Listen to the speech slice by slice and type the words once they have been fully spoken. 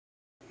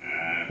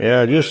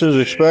Yeah, just as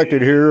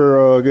expected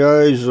here,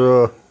 guys.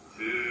 That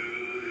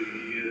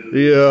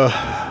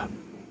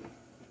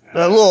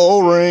little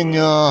O-ring,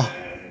 those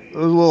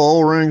little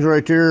O-rings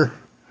right there.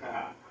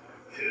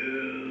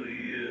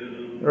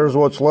 There's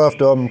what's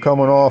left of them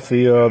coming off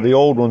the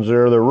old ones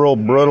there. They're real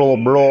brittle,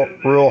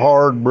 real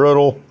hard,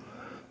 brittle.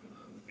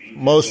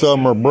 Most of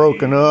them are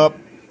broken up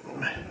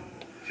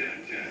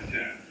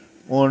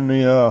on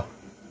the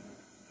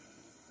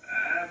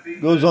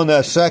goes on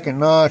that second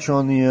notch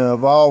on the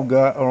valve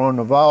or on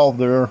the valve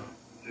there.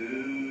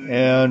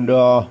 And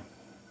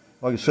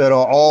like I said,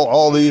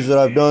 all these that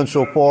I've done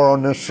so far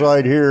on this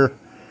side here,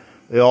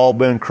 they all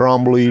been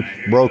crumbly,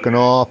 broken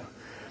off.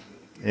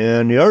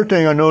 And the other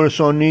thing I noticed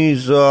on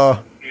these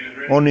on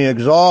the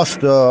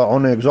exhaust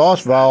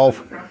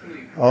valve,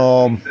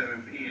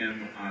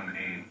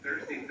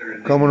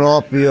 coming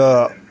off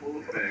the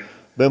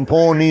been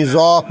pulling these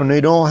off, and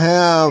they don't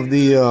have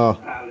the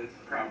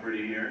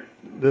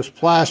this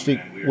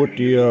plastic with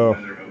the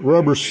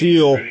rubber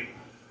seal.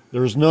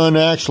 There's none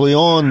actually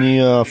on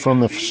the from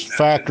the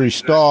factory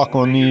stock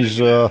on these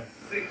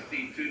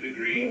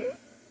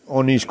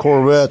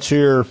Corvettes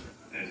here.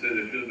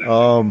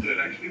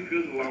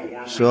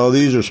 So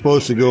these are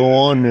supposed to go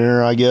on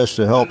there, I guess,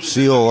 to help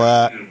seal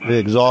that, the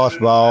exhaust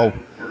valve,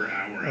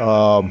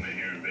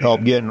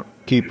 help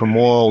keep from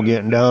oil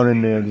getting down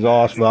in the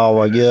exhaust valve,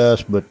 I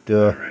guess. But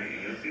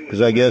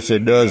because I guess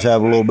it does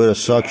have a little bit of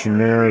suction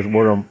there, is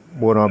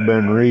what I've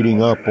been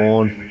reading up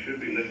on.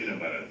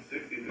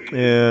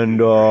 And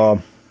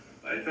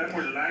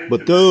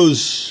but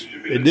those,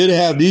 it did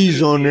have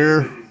these on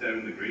there.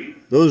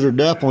 Those are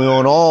definitely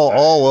on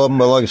all of them,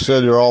 but like I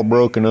said, they're all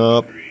broken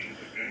up,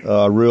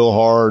 real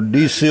hard.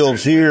 These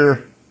seals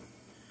here,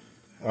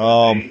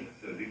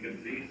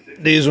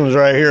 these ones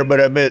right here,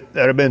 but that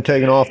have been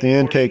taken off the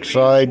intake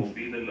side.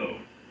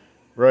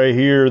 Right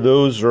here,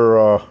 those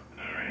are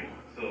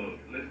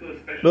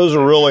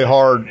really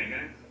hard.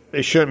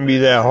 They shouldn't be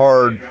that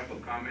hard.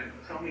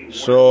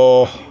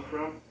 So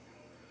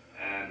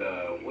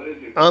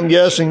I'm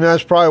guessing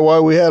that's probably why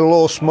we had a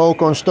little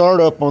smoke on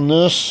startup on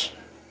this.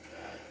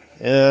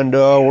 And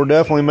we're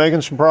definitely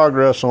making some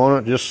progress on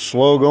it. Just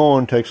slow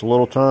going, takes a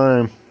little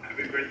time.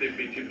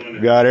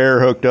 Got air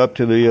hooked up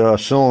to the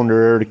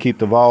cylinder air to keep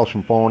the valves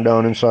from falling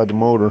down inside the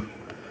motor.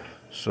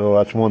 So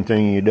that's one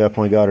thing you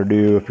definitely got to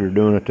do if you're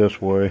doing it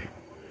this way.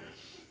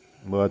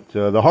 But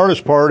the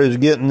hardest part is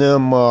getting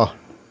them,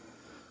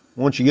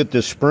 once you get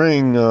this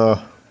spring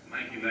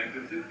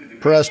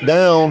pressed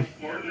down,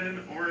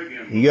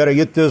 you got to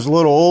get this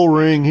little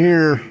O-ring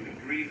here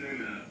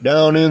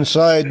down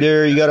inside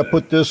there. You got to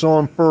put this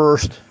on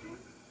first,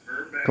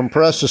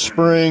 compress the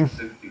spring,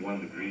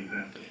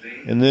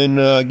 and then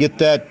get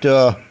that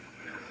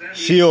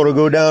seal to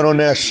go down on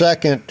that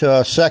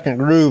second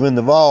groove in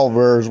the valve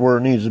there is where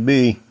it needs to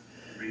be.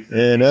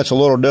 And that's a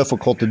little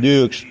difficult to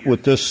do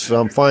with this.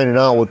 I'm finding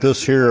out with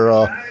this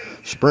here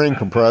spring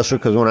compressor,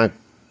 because when I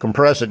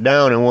compress it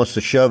down, it wants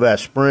to shove that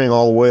spring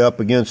all the way up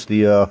against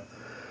the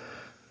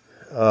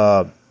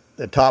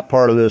top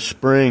part of this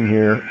spring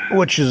here,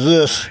 which is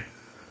this.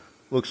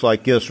 Looks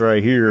like this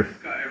right here.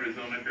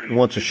 It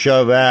wants to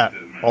shove that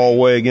all the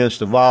way against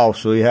the valve,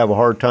 so you have a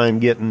hard time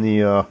getting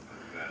the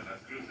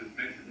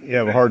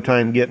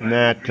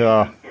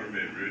that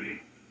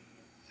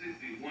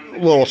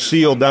little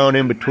seal down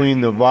in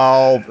between the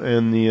valve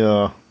and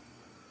the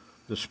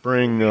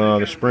spring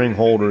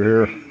holder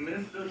here.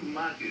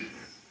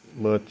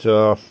 But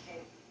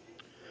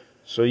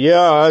so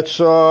yeah, that's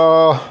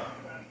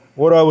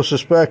what I was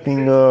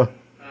suspecting.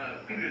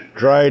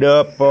 Dried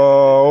up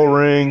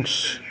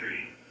O-rings.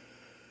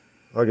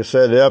 Like I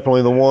said,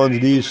 definitely the ones,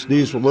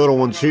 these little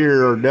ones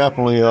here are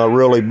definitely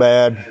really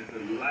bad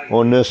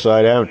on this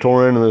side. I haven't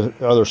torn into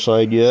the other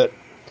side yet.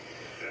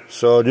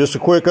 So just a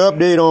quick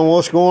update on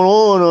what's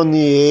going on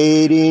the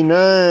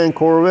 89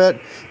 Corvette.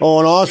 Oh,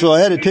 and also I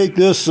had to take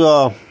this,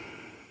 to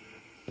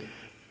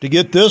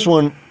get this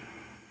one,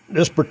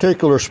 this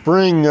particular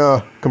spring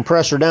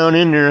compressor down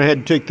in there, I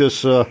had to take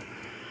this, had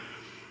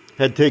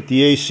to take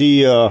the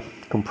AC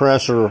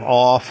compressor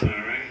off.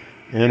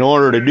 In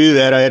order to do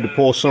that, I had to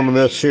pull some of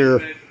this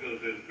here.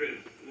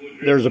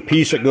 There's a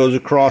piece that goes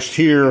across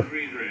here.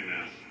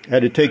 I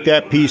had to take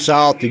that piece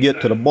out to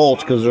get to the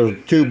bolts, because there's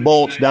two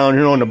bolts down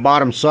here on the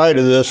bottom side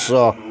of this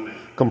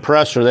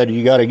compressor that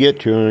you got to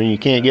get to, and you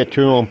can't get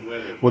to them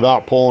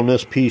without pulling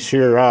this piece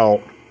here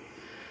out.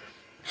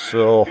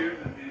 So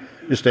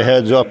just a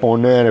heads up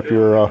on that if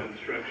you're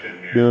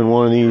doing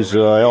one of these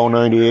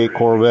L98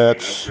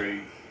 Corvettes.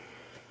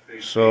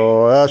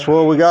 So that's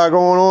what we got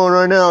going on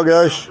right now,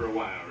 guys.